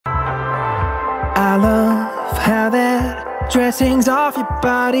I love how that dress hangs off your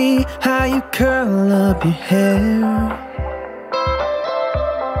body, how you curl up your hair.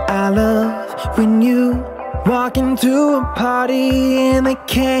 I love when you walk into a party and they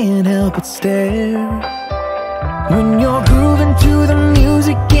can't help but stare. When you're grooving to the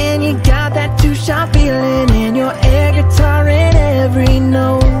music and you got that two-shot feeling and your air guitar in every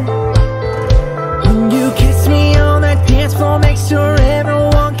note. When you kiss me on that dance floor, make sure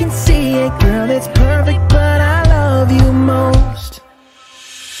everyone can see it. Girl, it's perfect, but I love you most.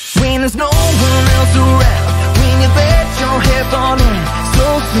 When there's no one else around, when you let your hair fall in so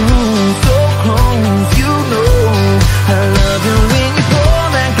soon, so close, you know I love you. When you pour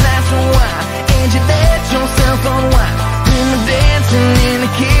that glass of wine and you let yourself unwind, when we're dancing in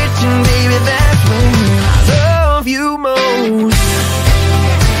the kitchen, baby, that's when I love you most.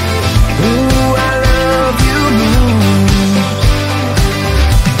 Ooh, I love you most.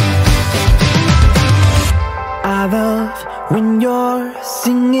 I love when you're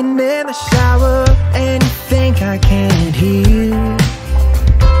singing in the shower and you think I can't hear.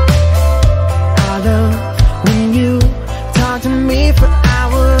 I love when you talk to me for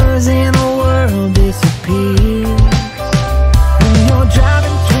hours and the world disappears. When you're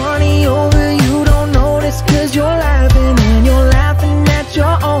driving 20 over, you don't notice 'cause you're laughing, and you're laughing at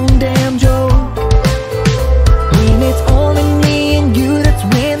your own damn joke. When it's only me and you, that's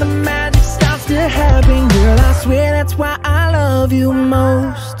when the magic starts to happen. Girl, I swear that's why I love you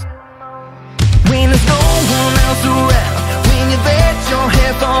most. When there's no one else around, when you let your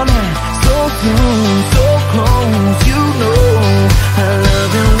hair fall in so soon, so close, you know I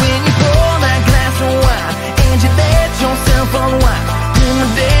love you. When you pour that glass of wine and you let yourself unwind, when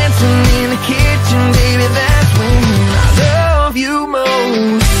we're dancing in the kitchen, baby, that's when I love you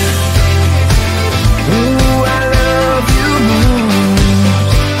most. Ooh, I love you most.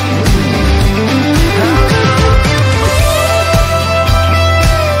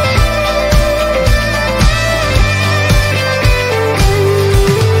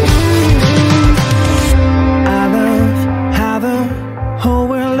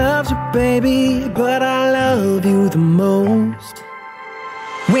 Baby, but I love you the most.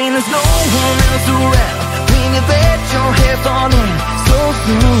 When there's no one else around, when you let your hair fall in so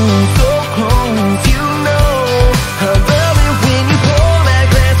soon, so close, you know I love it. When you pour that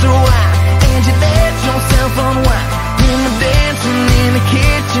glass of wine and you let yourself unwind, when we're dancing in the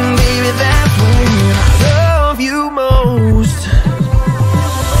kitchen, baby, that's when I love you most.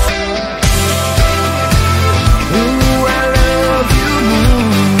 Ooh, I love you most.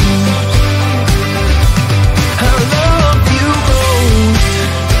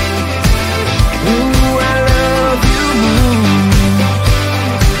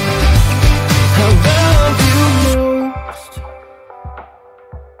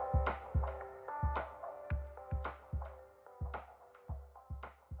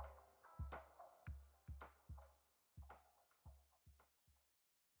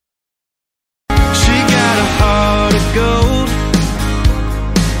 Gold.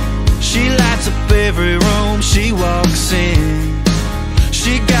 She lights up every room she walks in.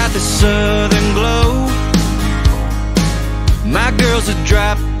 She got the southern glow. My girl's a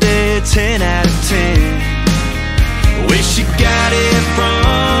drop dead 10 out of 10. Where she got it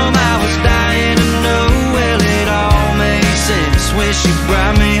from, I was dying to know. Well, it all made sense when she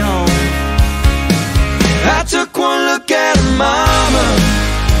brought me home. I took one look at her mama.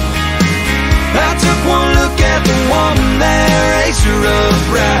 I took one look at the woman that raised her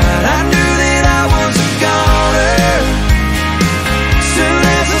upright. I knew that I was a goner. Soon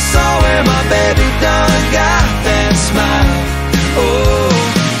as I saw where my baby done got that smile. Oh,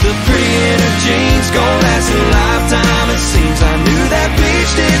 the pretty in her jeans gon' last a lifetime, it seems. I knew that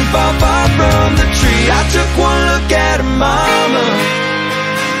peach didn't fall far from the tree. I took one look at her mama.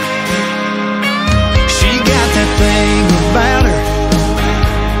 She got that thing about her,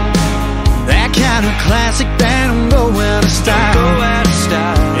 kind of classic that don't go out of style.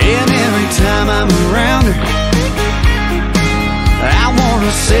 And every time I'm around her, I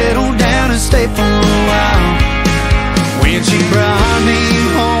wanna settle down and stay for a while. When she brought me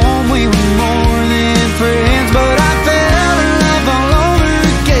home, we were more than friends, but I fell in love all over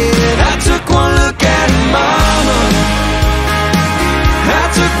again. I took one look at her mama. I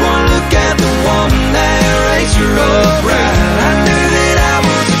took one look at the woman that raised her upright. I knew that I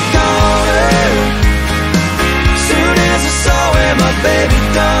was a goner. Soon as I saw where my baby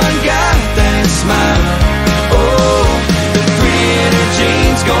done got that smile. Oh, the pretty in her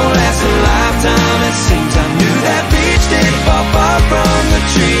jeans gon' last a lifetime,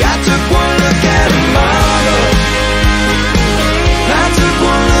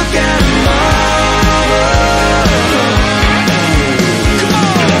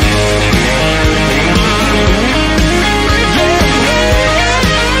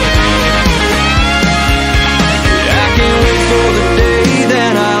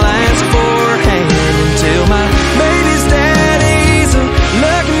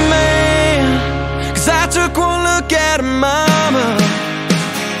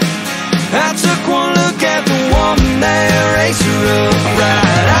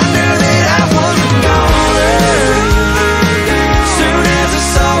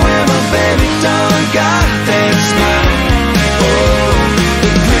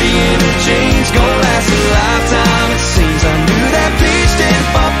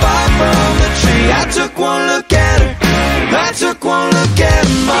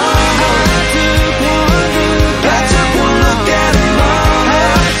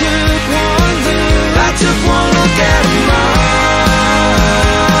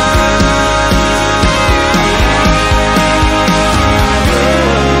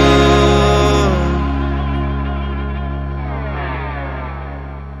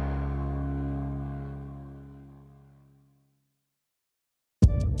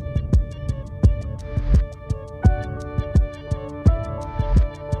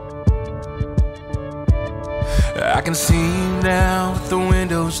 I can see you now with the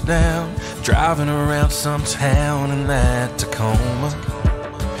windows down, driving around some town in that Tacoma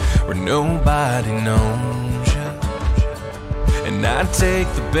where nobody knows you. And I'd take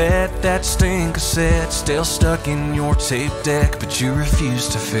the bet that sting cassette's still stuck in your tape deck, but you refuse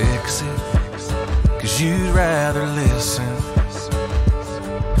to fix it, 'cause you'd rather listen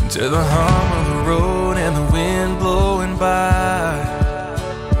to the hum of the road and the wind blowing by.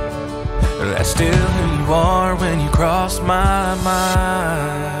 That's still who you are when you cross my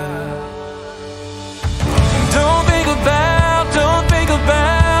mind. Don't think about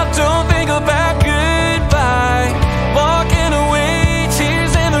goodbye. Walking away,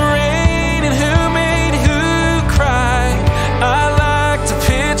 tears in the rain, and who made who cry. I like to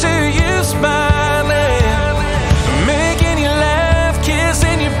picture you smiling, making you laugh,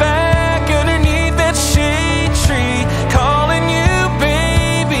 kissing your back underneath that shade tree, calling you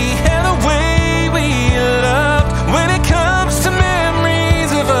baby, and the way we loved when it comes to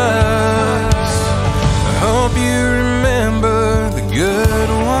memories of us. I hope you remember the good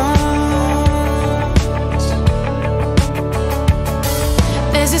ones.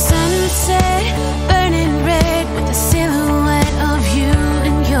 There's a sunset burning red with the silhouette of you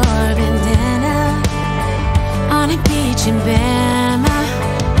and your bandana on a beach in Bama.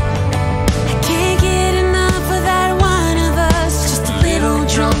 I can't get enough of that one of us, just a little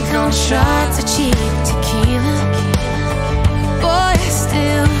drunk on shots of cheap tequila. Boy, I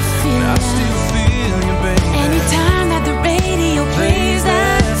still feel you, baby. anytime that the radio plays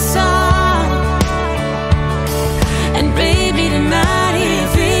that song. And baby, tonight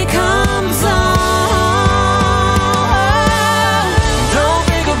if it comes on, Don't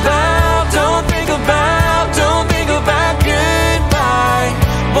think about goodbye.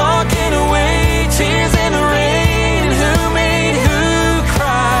 Walking away, tears in the rain, and who made who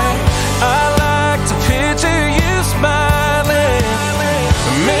cry. I like to picture you smiling,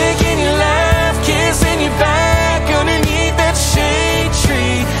 making you laugh, kissing you back underneath that shade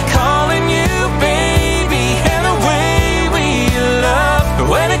tree, calling you baby, and the way we love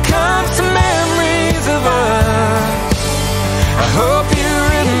when it comes to memories of us. I hope you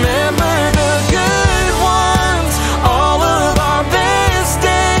remember the good ones, all of our best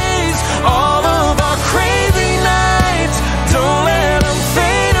days, all of our crazy nights. Don't let them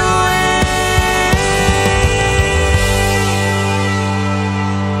fade away.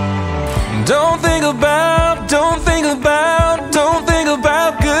 Don't think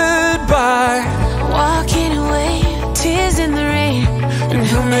about goodbye. walking away, tears in the rain. And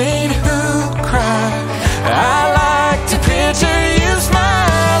who made who cry. I like to picture you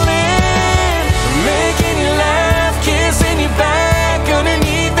smiling, making you laugh, kissing you back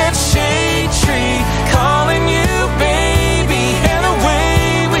underneath that shade tree, calling you baby, and the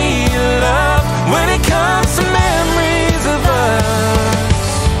way we love when it comes to memories of us.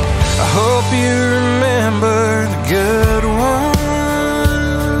 I hope you remember the good ones.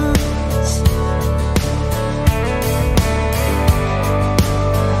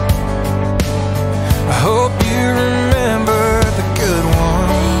 I hope you remember the good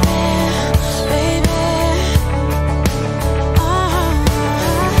ones. Baby,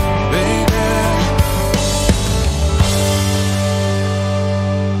 Baby.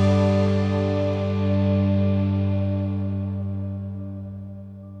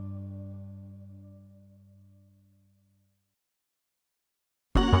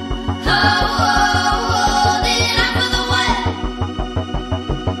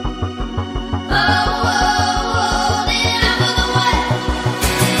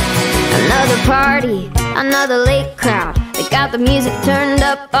 Another party, another late crowd. They got the music turned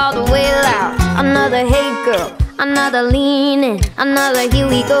up all the way loud. Another hey girl, another leaning, another here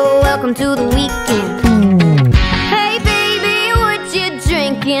we go, welcome to the weekend. Hey baby, what you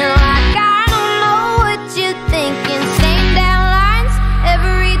drinking? Like I don't know what you're thinking. Same damn lines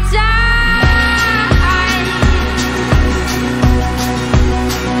every time.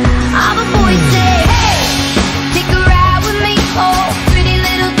 All the boys say, hey, take a ride with me. Oh, pretty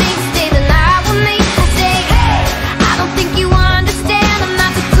little thing, stay the night with me. I say, hey, I don't think you understand. I'm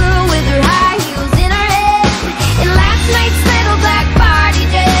not the girl with her high heels in her head in last night's little black party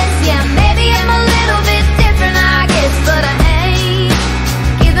dress. Yeah, maybe I'm a little bit different, I guess, but I ain't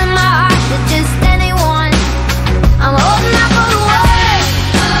giving my heart to just anyone. I'm holding out for the world.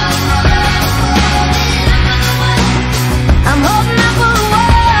 I'm holding out for the world.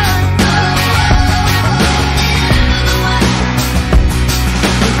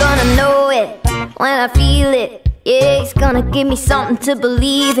 I'm gonna know it when I feel it. Yeah, he's gonna give me something to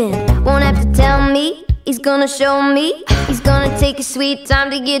believe in. Won't have to tell me, he's gonna show me. He's gonna take his sweet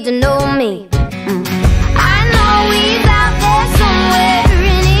time to get to know me. I know he's out there somewhere.